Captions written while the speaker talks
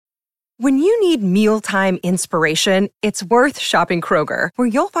When you need mealtime inspiration, it's worth shopping Kroger, where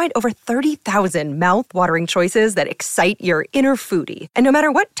you'll find over 30,000 mouth-watering choices that excite your inner foodie. And no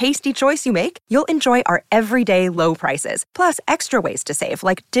matter what tasty choice you make, you'll enjoy our everyday low prices, plus extra ways to save,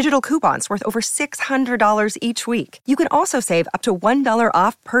 like digital coupons worth over $600 each week. You can also save up to $1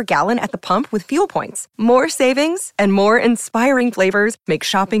 off per gallon at the pump with fuel points. More savings and more inspiring flavors make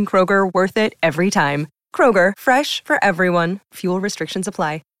shopping Kroger worth it every time. Kroger, fresh for everyone. Fuel restrictions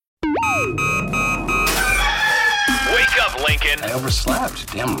apply. Wake up, Lincoln. I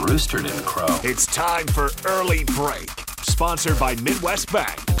overslept. Damn rooster didn't crow. It's time for Early Break, sponsored by Midwest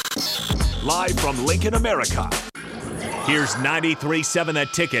Bank. Live from Lincoln, America. Here's 93.7 The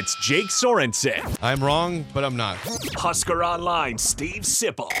Ticket's Jake Sorensen. I'm wrong, but I'm not. Husker Online, Steve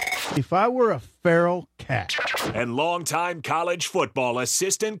Sipple. If I were a feral cat. And longtime college football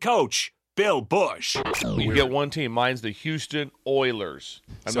assistant coach, Bill Bush. You get one team. Mine's the Houston Oilers.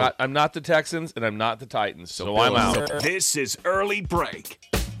 I'm not the Texans, and I'm not the Titans, so I'm out. This is Early Break.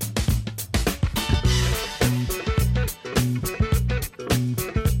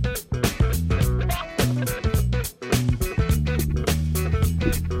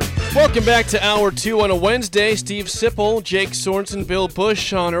 Welcome back to Hour 2 on a Wednesday. Steve Sipple, Jake Sorensen, Bill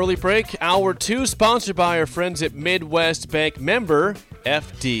Bush on Early Break. Hour 2 sponsored by our friends at Midwest Bank, member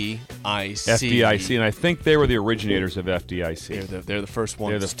FDIC. FDIC, and I think they were the originators of FDIC. They're the first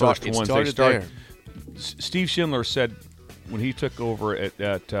ones. They're the first ones. They started there. Steve Schindler said when he took over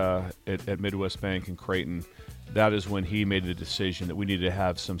at Midwest Bank in Creighton, that is when he made the decision that we needed to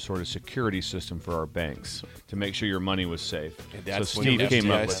have some sort of security system for our banks to make sure your money was safe. So Steve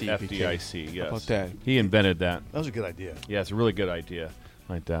came up with FDIC. Yes. How about that? He invented that. That was a good idea. Yeah, it's a really good idea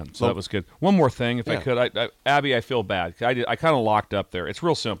like that. So that was good. One more thing, if I could. Abby, I feel bad. I kind of locked up there. It's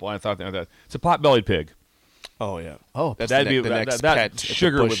real simple. I thought that it's a pot-bellied pig. Oh, yeah. Oh, that's that'd the be next that pet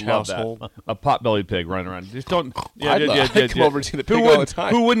Sugar would love household. that. A pot-bellied pig running around. Just don't. I'd come over and see the pig all the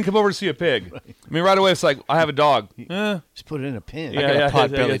time. Who wouldn't come over to see a pig? Right. I mean, right away it's like I have a dog. Just put it in a pin. I got a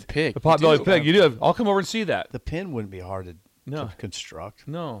pot-bellied pig. A pot-bellied pig. You do. I'll come over and see that. The pin wouldn't be hard to construct.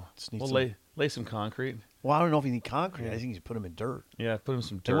 No. We'll lay some concrete. Well, I don't know if you need concrete. I think you should put them in dirt. Yeah, put them in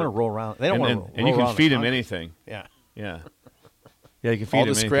some dirt. They want to roll around. They don't want to roll around. And you can feed them anything. Yeah. Yeah. Yeah, you can feed all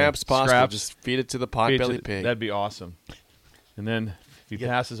him the scraps possible. Just feed it to the pot-bellied pig. That'd be awesome. And then if he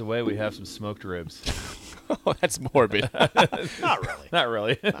passes away, we have some smoked ribs. Oh, that's morbid. Not really. Not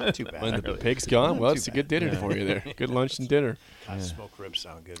really. Not too bad. When the pig's gone, well, it's a good dinner for you there. Good lunch and dinner. Smoked ribs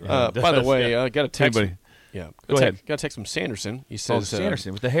sound good, right? By the way, I got a text. Anybody? Yeah. Go ahead. Got a text from Sanderson. He says,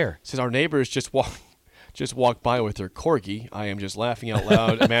 Sanderson with the hair. Says our neighbors just walked by with their corgi. I am just laughing out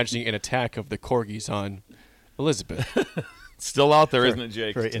loud, imagining an attack of the corgis on Elizabeth. Still out there, isn't it,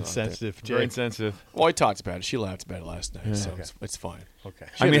 Jake? Very insensitive, Jake. Very insensitive. Well, I talked about it. She laughed about it last night, so it's fine. Okay.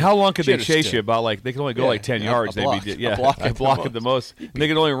 I mean, how long could they chase you? About they can only go 10 yards. A block a block at the most. They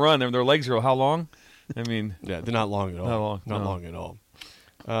can only run. And their legs are how long? I mean, they're not long at all. Not long at all.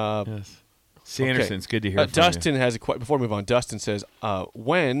 Yes. Sanderson's good to hear. From Dustin has a question. Before we move on, Dustin says,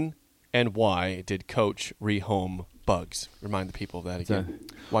 "When and why did Coach rehome Bugs?" Remind the people of that again.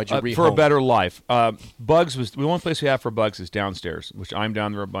 Why'd you rehome? For a better life. Bugs was the only place we have for Bugs is downstairs, which I'm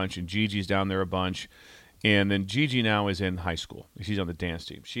down there a bunch, and Gigi's down there a bunch, and then Gigi now is in high school. She's on the dance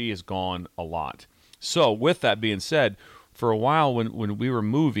team. She is gone a lot. So with that being said, for a while when we were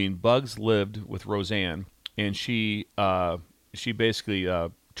moving, Bugs lived with Roseanne, and she basically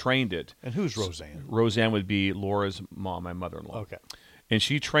trained it. And who's Roseanne? Roseanne would be Laura's mom, my mother-in-law. Okay. And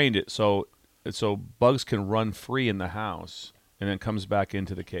she trained it so Bugs can run free in the house and then comes back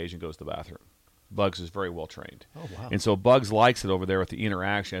into the cage and goes to the bathroom. Bugs is very well trained. Oh, wow. And so Bugs likes it over there with the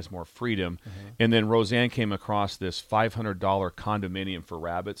interaction, has more freedom. Mm-hmm. And then Roseanne came across this $500 condominium for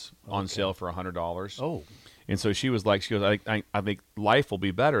rabbits on sale for $100. Oh. And so she goes, I think life will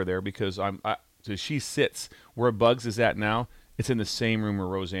be better there because so she sits where Bugs is at now. It's in the same room where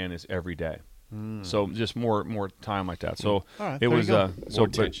Roseanne is every day. So just more time like that. So it was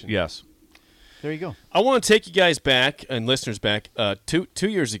yes. There you go. I want to take you guys back and listeners back. 2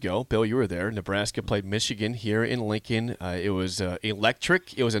 years ago, Bill, you were there. Nebraska played Michigan here in Lincoln. It was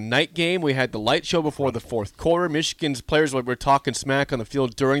electric. It was a night game. We had the light show before the fourth quarter. Michigan's players were talking smack on the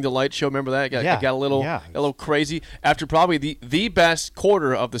field during the light show. Remember that? It got a little crazy after probably the best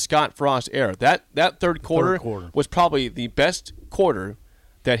quarter of the Scott Frost era. That third quarter was probably the best quarter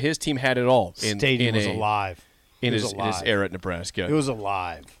that his team had at all. Stadium was alive. In his era at Nebraska. It was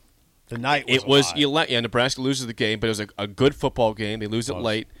alive. The night was Nebraska loses the game, but it was a good football game. They lose it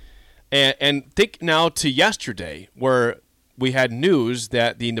late. And think now to yesterday where we had news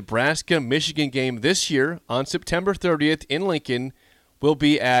that the Nebraska-Michigan game this year on September 30th in Lincoln will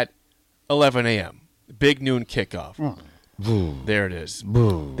be at 11 a.m. Big noon kickoff. There it is.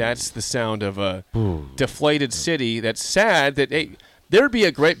 That's the sound of a deflated city. That's sad that there'd be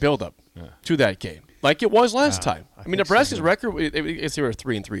a great buildup to that game, like it was last time. I mean, Nebraska's record, they were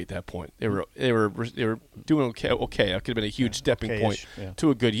 3-3 at that point. They were doing okay. That could have been a huge stepping point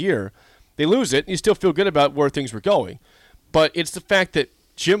to a good year. They lose it, and you still feel good about where things were going. But it's the fact that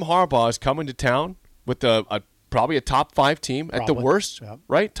Jim Harbaugh is coming to town with probably a top 5 team at the worst,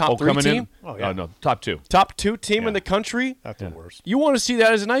 right? Top 3 team? No, top 2. Top 2 team in the country? At the worst. You want to see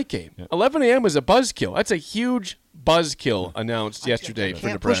that as a night game. 11 a.m. is a buzzkill. That's a huge buzzkill announced yesterday for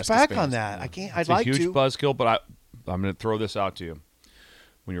Nebraska. Push back fans. on that. I can't. I'd It's like a huge to. buzzkill, but I'm going to throw this out to you.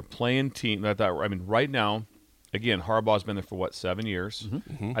 When you're playing team, right now, again, Harbaugh's been there for 7 years.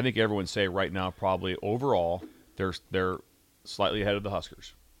 Mm-hmm. I think everyone say right now probably overall they're slightly ahead of the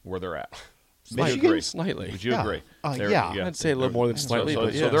Huskers where they're at. Slightly. Would you agree? Yeah. I'd say a little more than slightly. So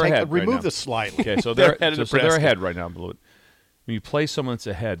but yeah. they're ahead. Remove right the slightly. Okay, so They're they're ahead of so they're Nebraska. ahead right now. When you play someone that's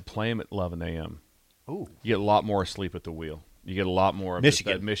ahead, play them at 11 a.m. Ooh. You get a lot more asleep at the wheel. You get a lot more of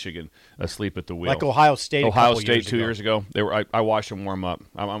Michigan asleep at the wheel. Like Ohio State. Ohio State 2 years ago. They were. I watched them warm up.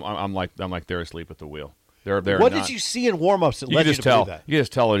 I'm like they're asleep at the wheel. They're What not, did you see in warm-ups that you led can you just to tell. believe that? You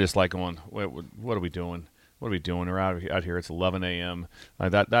just tell they're just like going, what are we doing? What are we doing? We're out here. It's 11 a.m.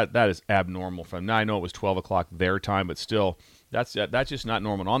 That is abnormal for them. Now I know it was 12 o'clock their time, but still, that's just not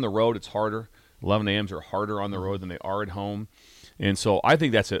normal. And on the road, it's harder. 11 a.m.s are harder on the road than they are at home, and so I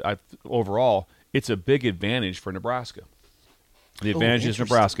think overall it's a big advantage for Nebraska. The advantage is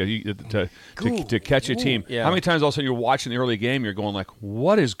Nebraska to catch a team. Yeah. How many times all of a sudden you're watching the early game, you're going like,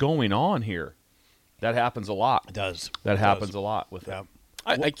 what is going on here? That happens a lot. It does. That happens a lot with them.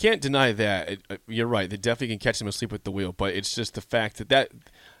 I can't deny that. You're right. They definitely can catch them asleep at the wheel, but it's just the fact that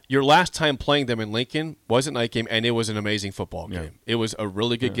your last time playing them in Lincoln was a night game, and it was an amazing football game. It was a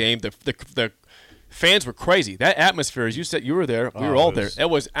really good game. The fans were crazy. That atmosphere, as you said, you were there. We were all there. It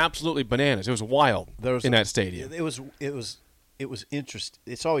was absolutely bananas. It was wild in that stadium. It was interesting.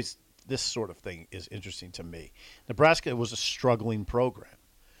 It's always this sort of thing is interesting to me. Nebraska was a struggling program.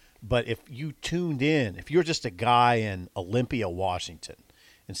 But if you tuned in, if you're just a guy in Olympia, Washington,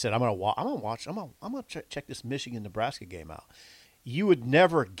 and said, I'm gonna check this Michigan-Nebraska game out, you would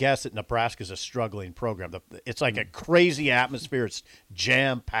never guess that Nebraska's a struggling program. It's like a crazy atmosphere. It's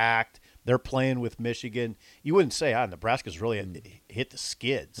jam-packed. They're playing with Michigan. You wouldn't say, Nebraska's really hit the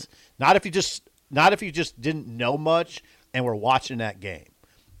skids. Not if you just didn't know much and were watching that game.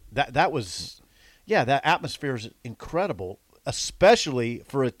 That atmosphere is incredible, especially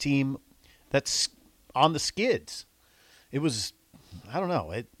for a team that's on the skids. It was, I don't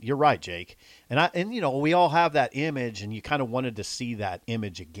know. You're right, Jake. And we all have that image, and you kind of wanted to see that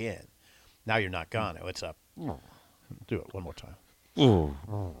image again. Now you're not gonna. It's a do it one more time. Ooh.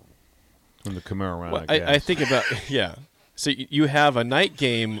 From the Camaro round. Well, I think about So you have a night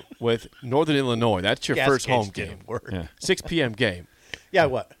game with Northern Illinois. That's your first home game. 6 p.m. game. Yeah,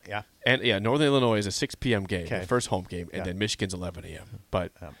 what? Yeah. And Northern Illinois is a 6 p.m. game, Okay. the first home game, and then Michigan's 11 a.m.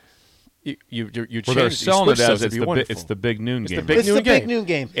 But you Well, they're selling it as it's the big noon game. It's the big noon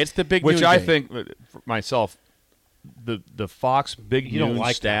game. It's the big Which noon I game. think, for myself, the Fox big don't noon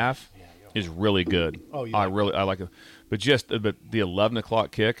like staff is really good. Oh, you I like it. But the 11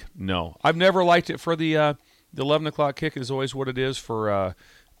 o'clock kick, no. I've never liked it for the 11 o'clock kick is always what it is for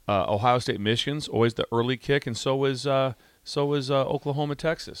Ohio State, Michigan's always the early kick, and so is Oklahoma,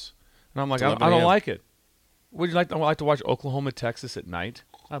 Texas. And I'm like, I don't like it. Would you like to watch Oklahoma, Texas at night?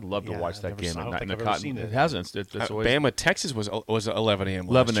 I'd love to watch that game at night. I've never seen it. It hasn't. It's always Bama, Texas was 11 a.m.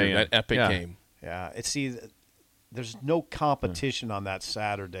 11 last year, a.m. that epic Yeah. game. Yeah. There's no competition on that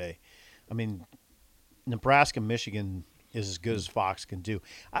Saturday. I mean, Nebraska, Michigan is as good as Fox can do.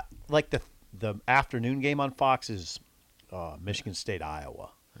 Like the afternoon game on Fox is Michigan State,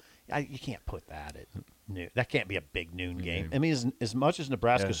 Iowa. You can't put that at noon. That can't be a big noon game. I mean, as much as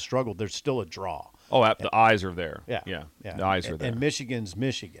Nebraska struggled, there's still a draw. Oh, the eyes are there. Yeah. The eyes are there. And Michigan's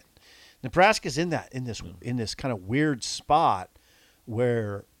Michigan. Nebraska's in this kind of weird spot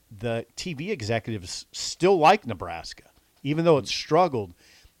where the TV executives still like Nebraska, even though it's struggled.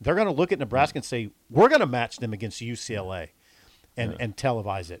 They're going to look at Nebraska and say, we're going to match them against UCLA and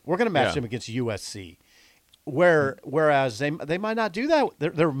televise it. We're going to match them against USC. Whereas they might not do that.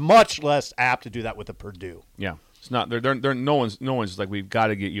 They're much less apt to do that with a Purdue. Yeah, it's not. They're no one's like, we've got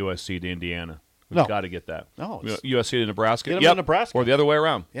to get USC to Indiana. We've got to get that. No, USC to Nebraska. Get them to Nebraska, or the other way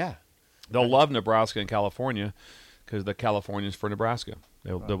around. Yeah, they'll love Nebraska and California because the Californians for Nebraska.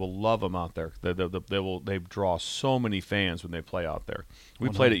 They will love them out there. They draw so many fans when they play out there. We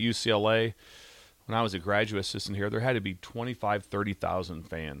played at UCLA. when I was a graduate assistant here, there had to be 25, 30,000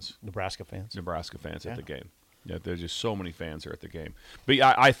 fans, Nebraska fans at the game. Yeah, there's just so many fans there at the game. But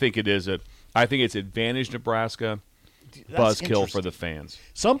I think I think it's advantage Nebraska, buzzkill for the fans.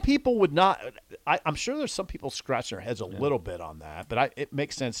 Some people would not. I'm sure there's some people scratching their heads a little bit on that, but it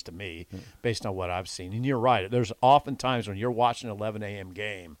makes sense to me based on what I've seen. And you're right. There's often times when you're watching an 11 a.m.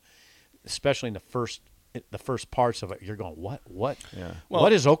 game, especially in the first parts of it, you're going, what? Yeah.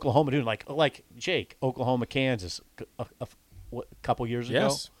 What is Oklahoma doing? Like Jake, Oklahoma, Kansas, a couple years ago.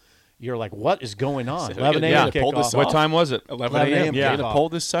 Yes. You're like, what is going on? So, 11 a.m. pulled this kickoff. What off. time was it? 11 11 a.m. a.m. Yeah, to kickoff. pull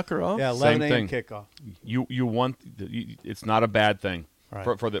this sucker off. Yeah, 11 Same a.m. thing. kickoff. You want it's not a bad thing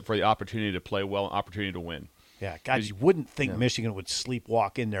Right. for the opportunity to play well, opportunity to win. Yeah, God, you wouldn't think Michigan would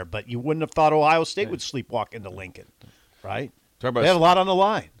sleepwalk in there, but you wouldn't have thought Ohio State would sleepwalk into Lincoln, right? Talk about They had a lot on the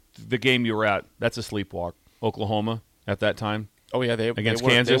line. the game you were at. That's a sleepwalk. Oklahoma at that time. Oh yeah, Against they weren't-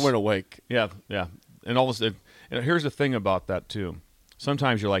 Kansas? They weren't awake. Yeah. And all this. And here's the thing about that too.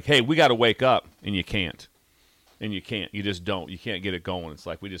 Sometimes you're like, hey, we got to wake up, and you can't. And you can't. You just don't. You can't get it going. It's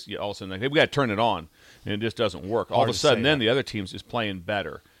like we just all of a sudden, like, hey, we got to turn it on, and it just doesn't work. All Hard of a to sudden, say then that. the other team's just playing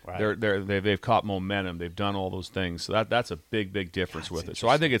better. Right. They've caught momentum. They've done all those things. So that's a big difference with it. So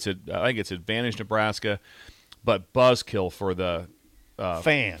I think it's advantage Nebraska, but buzzkill for the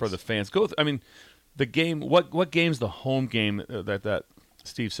Fans. For the fans. The game. What game's the home game that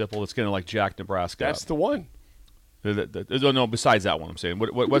Steve Sipple that's going to like jack Nebraska That's up? the one. No, besides that one, I'm saying.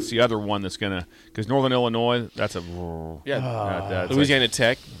 What's the other one that's going to – because Northern Illinois, that's a – Yeah, Louisiana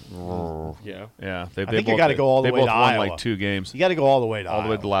Tech. Yeah. I think you got to go all the way to They both Iowa. won like 2 games. You got to go all the way to All the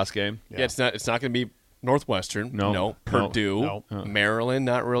way to Iowa. the last game. Yeah, it's not going to be Northwestern. No. Purdue. No. Maryland.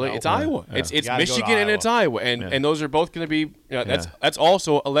 Not really. No. It's Iowa. Yeah. It's You gotta go to Michigan and Iowa. it's Iowa, and those are both going to be. That's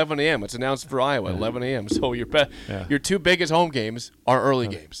also 11 a.m. It's announced for Iowa 11 a.m. So your two biggest home games are early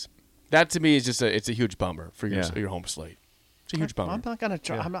games. That to me is just it's a huge bummer for your home slate. It's a huge bummer. I'm not going to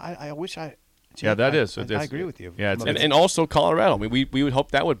try. I wish I. Yeah, that is. I agree with you. Yeah, it's- And also Colorado. I mean, we would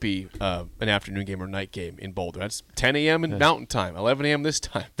hope that would be an afternoon game or night game in Boulder. That's 10 a.m. in Mountain Time, 11 a.m. this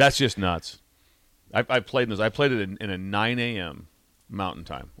time. That's just nuts. I played in this. I played it in a 9 a.m. Mountain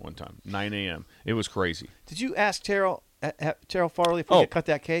Time one time. 9 a.m. It was crazy. Did you ask Terrell Farley if we could cut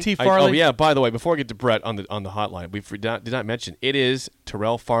that cake? Farley? Yeah. By the way, before I get to Brett on the hotline, we did not mention it is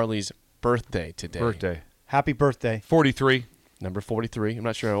Terrell Farley's birthday today. Happy birthday. 43. Number 43. I'm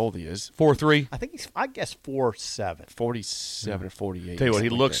not sure how old he is. 4-3. I think I guess 4'7". 47 or 48. Tell you what, he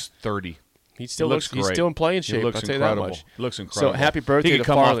something like looks that. 30. He still looks He's great. still in playing shape. He looks I'll tell incredible. you that much. He looks incredible. So happy birthday He to could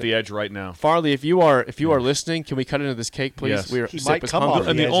come Farley. off the edge right now. Farley, if you are listening, can we cut into this cake, please? Yes. We're He sip might is come hungry. off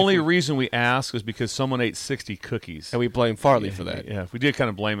And the the edge only if we- reason we ask is because someone ate 60 cookies. And we blame Farley for that. Yeah, if we did kind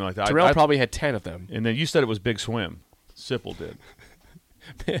of blame him like that. Terrell probably had 10 of them. And then you said it was Big Swim. Sipple did.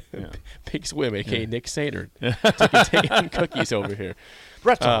 Big Swim, a.k.a. Nick Sater. taking cookies over here.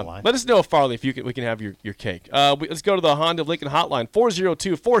 Brett's on the line. Let us know, Farley, if we can have your cake. Let's go to the Honda of Lincoln hotline,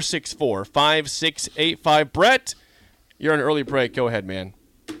 402-464-5685. Brett, you're on an early break. Go ahead, man.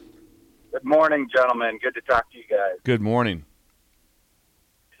 Good morning, gentlemen. Good to talk to you guys. Good morning.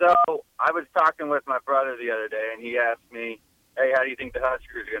 So I was talking with my brother the other day, and he asked me, hey, how do you think the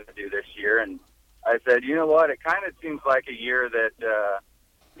Huskers are going to do this year? And I said, you know what, it kind of seems like a year that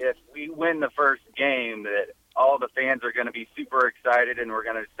if we win the first game, that all the fans are going to be super excited and we're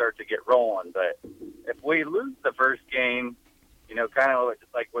going to start to get rolling. But if we lose the first game, you know, kind of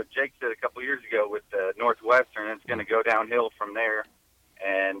like what Jake said a couple years ago with Northwestern, it's going to go downhill from there.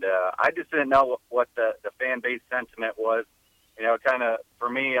 And I just didn't know what the fan base sentiment was. You know, kind of for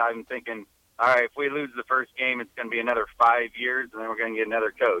me, I'm thinking, all right, if we lose the first game, it's going to be another 5 years, and then we're going to get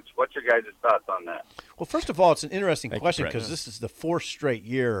another coach. What's your guys' thoughts on that? Well, first of all, it's an interesting Thank you, question Brett. because this is the fourth straight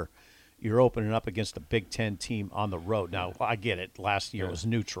year you're opening up against a Big Ten team on the road. Now, I get it. Last year was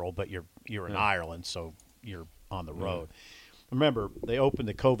neutral, but you're in Ireland, so you're on the road. Remember, they opened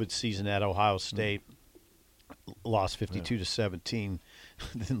the COVID season at Ohio State, lost 52-17,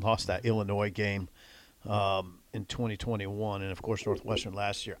 then lost that Illinois game in 2021, and, of course, Northwestern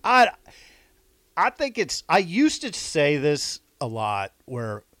last year. I think I used to say this a lot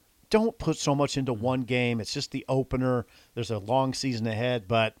where don't put so much into one game. It's just the opener. There's a long season ahead.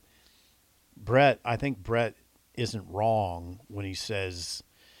 But I think Brett isn't wrong when he says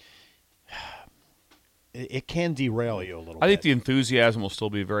it can derail you a little bit. I think the enthusiasm will still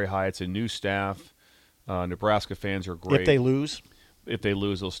be very high. It's a new staff. Nebraska fans are great. If they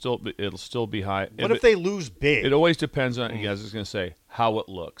lose, it'll still be high. what if they lose big? It always depends on. I was just going to say how it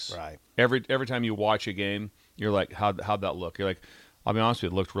looks. Right. Every time you watch a game, you're like, how'd that look? You're like, I'll be honest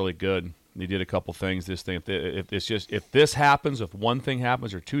with you, it looked really good. They did a couple things. This thing, if this happens, if one thing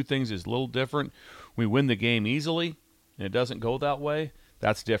happens or two things is a little different, we win the game easily and it doesn't go that way,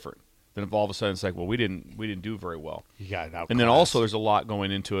 that's different. Then if all of a sudden it's like, well, we didn't do very well. You got it outclassed. And then also there's a lot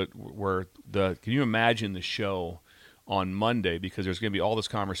going into it where can you imagine the show on Monday, because there's going to be all this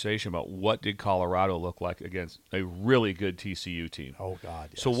conversation about what did Colorado look like against a really good TCU team. Oh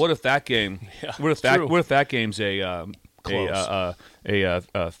God! Yes. So what if that game? What if that game's a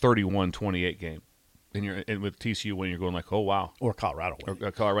 31-28 game, and with TCU when you're going like, oh wow, or Colorado, or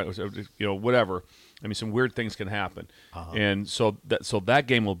Colorado, whatever. I mean, some weird things can happen, and so that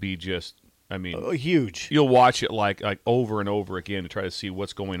game will be just. I mean, huge. You'll watch it like over and over again to try to see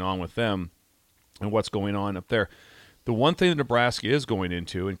what's going on with them and what's going on up there. The one thing that Nebraska is going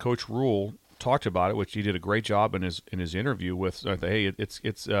into, and Coach Rule talked about it, which he did a great job in his interview with. Hey,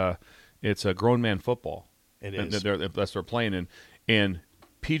 it's a grown man football. It is. That's what they're playing in. And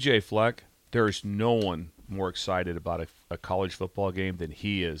PJ Fleck, there is no one more excited about a college football game than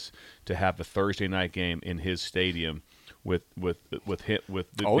he is to have the Thursday night game in his stadium with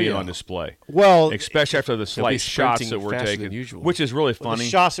being on display. Well, especially after the slight shots that were taken, which is really funny. The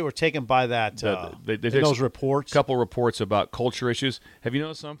shots that were taken by that those reports. A couple reports about culture issues. Have you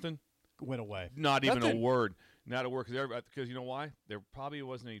noticed something? Went away. Not even a word. Not a word, because you know why? There probably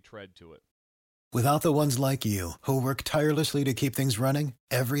wasn't any tread to it. Without the ones like you, who work tirelessly to keep things running,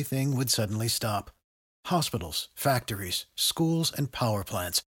 everything would suddenly stop. Hospitals, factories, schools, and power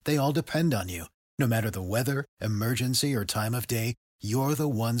plants, they all depend on you. No matter the weather, emergency, or time of day, you're the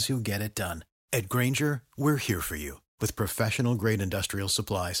ones who get it done. At Grainger, we're here for you with professional-grade industrial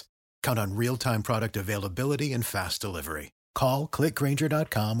supplies. Count on real-time product availability and fast delivery. Call,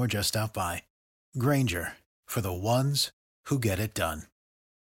 clickgrainger.com, or just stop by. Grainger, for the ones who get it done.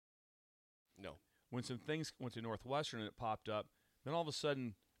 No. When some things went to Northwestern and it popped up, then all of a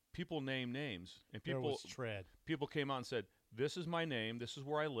sudden people named names. And there was tread. People came out and said, this is my name, this is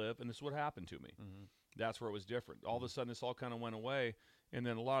where I live, and this is what happened to me. Mm-hmm. That's where it was different. All of a sudden, this all kind of went away, and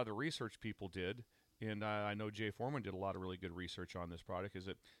then a lot of the research people did, and I know Jay Foreman did a lot of really good research on this product, is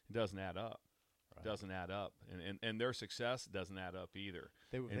it doesn't add up. Right. It doesn't add up. And their success doesn't add up either.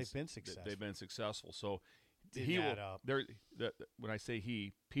 They've been successful. They've been successful. So when I say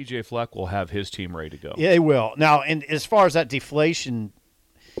he, PJ Fleck will have his team ready to go. Yeah, he will. Now, and as far as that deflation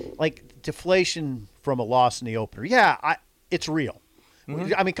from a loss in the opener, it's real.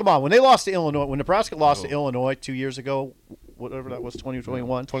 Mm-hmm. I mean, come on. When they lost to Illinois, when Nebraska lost to Illinois 2 years ago, whatever that was,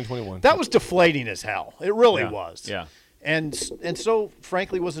 2021. 2021. That was deflating as hell. It really was. Yeah. And so,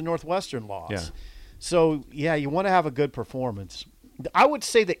 frankly, was a Northwestern loss. Yeah. So, you want to have a good performance. I would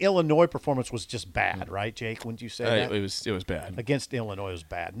say the Illinois performance was just bad, right, Jake? Wouldn't you say that? It was bad. Against Illinois, it was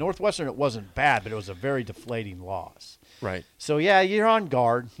bad. Northwestern, it wasn't bad, but it was a very deflating loss. Right. So, you're on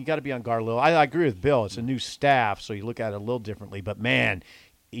guard. You got to be on guard a little. I agree with Bill. It's a new staff, so you look at it a little differently. But, man,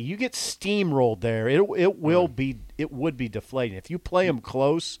 you get steamrolled there. It would be deflating. If you play them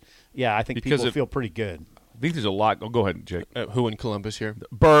close, I think people feel pretty good. I think there's a lot. Oh, go ahead, Jake. Who in Columbus here?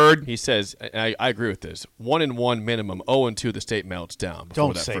 Bird. He says, I agree with this. 1-1 minimum. 0-2, the state melts down.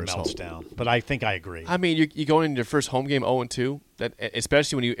 Don't say melts down, but I think I agree. I mean, you going into your first home game 0-2. That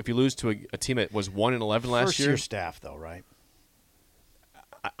especially if you lose to a team that was 1-11 last year. First year staff, though, right?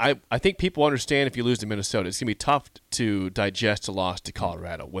 I think people understand if you lose to Minnesota, it's going to be tough to digest a loss to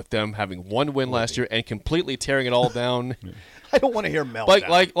Colorado with them having one win last year and completely tearing it all down. I don't want to hear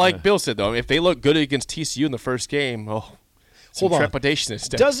meltdown. Like Bill said, though, if they look good against TCU in the first game, some trepidation is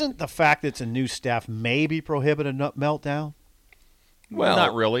Doesn't the fact that it's a new staff maybe prohibit a meltdown? Well,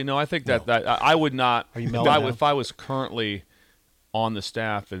 not really. No, I think that I would not. Are you if I was currently on the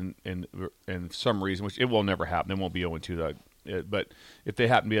staff and some reason, which it will never happen, it won't be 0-2. But if they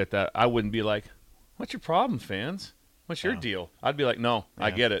happen to be like that, I wouldn't be like, "What's your problem, fans? What's your deal?" I'd be like, "No, I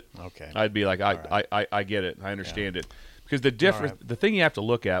get it." Okay. I'd be like, I get it. I understand it." Because the difference, the thing you have to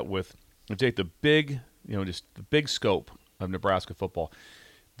look at take the big, just the big scope of Nebraska football.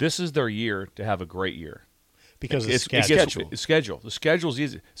 This is their year to have a great year. Because it's schedule. The schedule's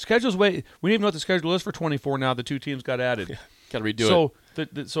easy. Schedule's we don't even know what the schedule is for 24 now. The two teams got added. Got to redo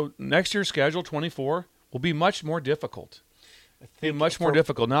it. So next year's schedule, 24, will be much more difficult. More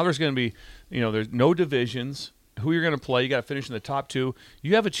difficult. Now there's going to be, there's no divisions. Who you're going to play, you got to finish in the top two.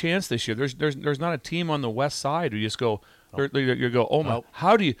 You have a chance this year. There's not a team on the West Side who you just go, you go, oh my,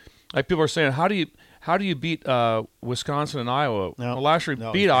 how do you? Like people are saying, how do you beat Wisconsin and Iowa? No, well, last year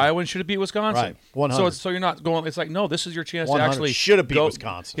beat Iowa and should have beat Wisconsin. Right, 100. So you're not going. It's like no, this is your chance to 100. actually should have beat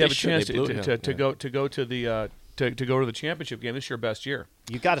Wisconsin. You have a chance to go to the championship game. This is your best year.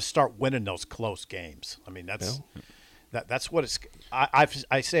 You got to start winning those close games. I mean that's what it's. I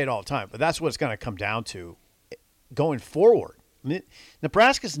say it all the time, but that's what it's going to come down to going forward.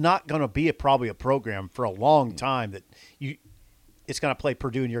 Nebraska's not going to be probably a program for a long time that it's going to play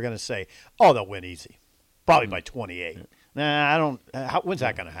Purdue and you're going to say, oh, they'll win easy, probably by 28. Nah, I don't. When's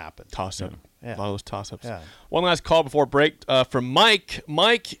that going to happen? Toss-up. Yeah. A lot of those toss-ups. Yeah. One last call before break from Mike.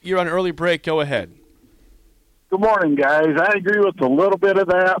 Mike, you're on early break. Go ahead. Good morning, guys. I agree with a little bit of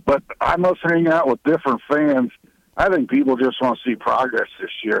that, but I must hang out with different fans. I think people just want to see progress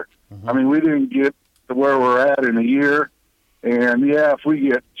this year. Mm-hmm. I mean, we didn't get to where we're at in a year. And, yeah, if we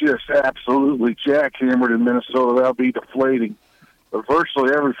get just absolutely jackhammered in Minnesota, that'll be deflating. But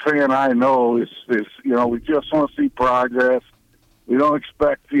virtually every fan I know is we just want to see progress. We don't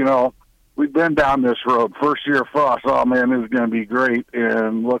expect, we've been down this road. First year of Frost, oh, man, this is going to be great.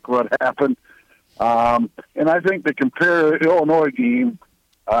 And look what happened. And I think to compare the Illinois game,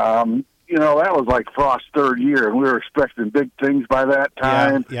 that was like Frost's third year, and we were expecting big things by that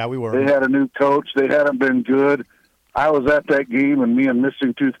time. Yeah, we were. They had a new coach. They hadn't been good. I was at that game, and me and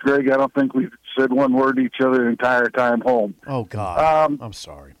Missing Tooth Greg, I don't think we said one word to each other the entire time home. Oh, God. I'm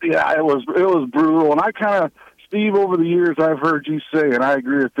sorry. Yeah, it was brutal. And I kind of, Steve, over the years, I've heard you say, and I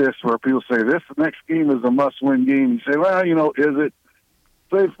agree with this, where people say, this next game is a must-win game. You say, well, is it?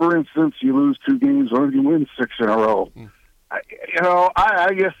 Say, for instance, you lose 2 games, or you win 6 in a row.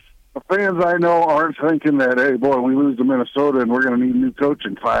 I guess the fans I know aren't thinking that, hey, boy, we lose to Minnesota and we're going to need a new coach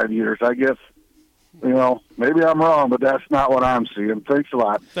in 5 years. I guess, maybe I'm wrong, but that's not what I'm seeing. Thanks a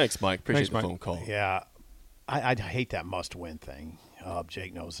lot. Thanks, Mike. Appreciate the phone call. Yeah, I hate that must-win thing.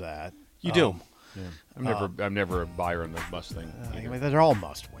 Jake knows that. You do. Yeah. I'm never a buyer in the must thing. They're all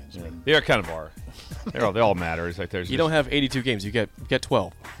must-wins. Yeah. They kind of are. They all matter. It's like you don't have 82 games. You get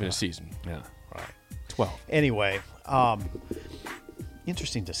 12 in a season. Yeah, right. 12. Anyway,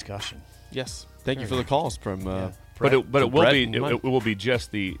 interesting discussion. Yes. Thank you for the calls from. But it will be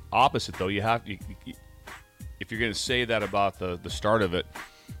just the opposite though. You have if you're going to say that about the start of it.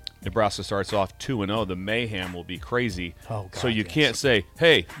 Nebraska starts off 2-0. The mayhem will be crazy. Oh, God, so you can't say,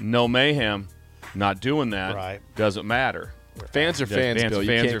 "Hey, no mayhem." Not doing that doesn't matter. Fans are fans, Bill. You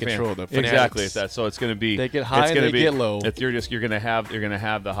can't control the fanatics. Exactly. So it's going to be. They get high and they get low. If you're going to have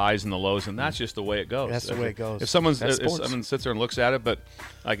the highs and the lows, and that's just the way it goes. That's the way it goes. If someone sits there and looks at it, but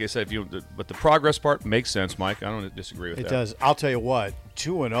like I said, but the progress part makes sense, Mike. I don't disagree with that. It does. I'll tell you what,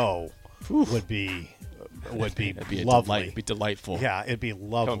 2-0 would be lovely. It'd be delightful. Yeah, it'd be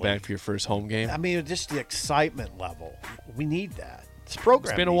lovely. Coming back for your first home game. I mean, just the excitement level. We need that.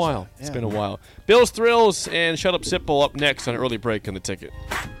 It's been a while. It's been a while. Bill's Thrills and Shut Up Sipple up next on Early Break on the Ticket.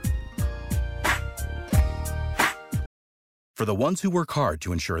 For the ones who work hard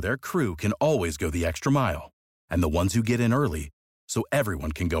to ensure their crew can always go the extra mile, and the ones who get in early so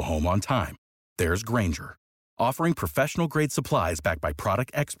everyone can go home on time, there's Grainger, offering professional-grade supplies backed by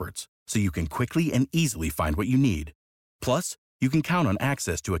product experts so you can quickly and easily find what you need. Plus, you can count on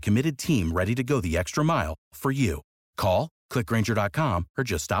access to a committed team ready to go the extra mile for you. Call, click Grainger.com, or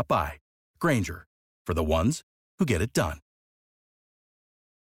just stop by. Grainger, for the ones who get it done.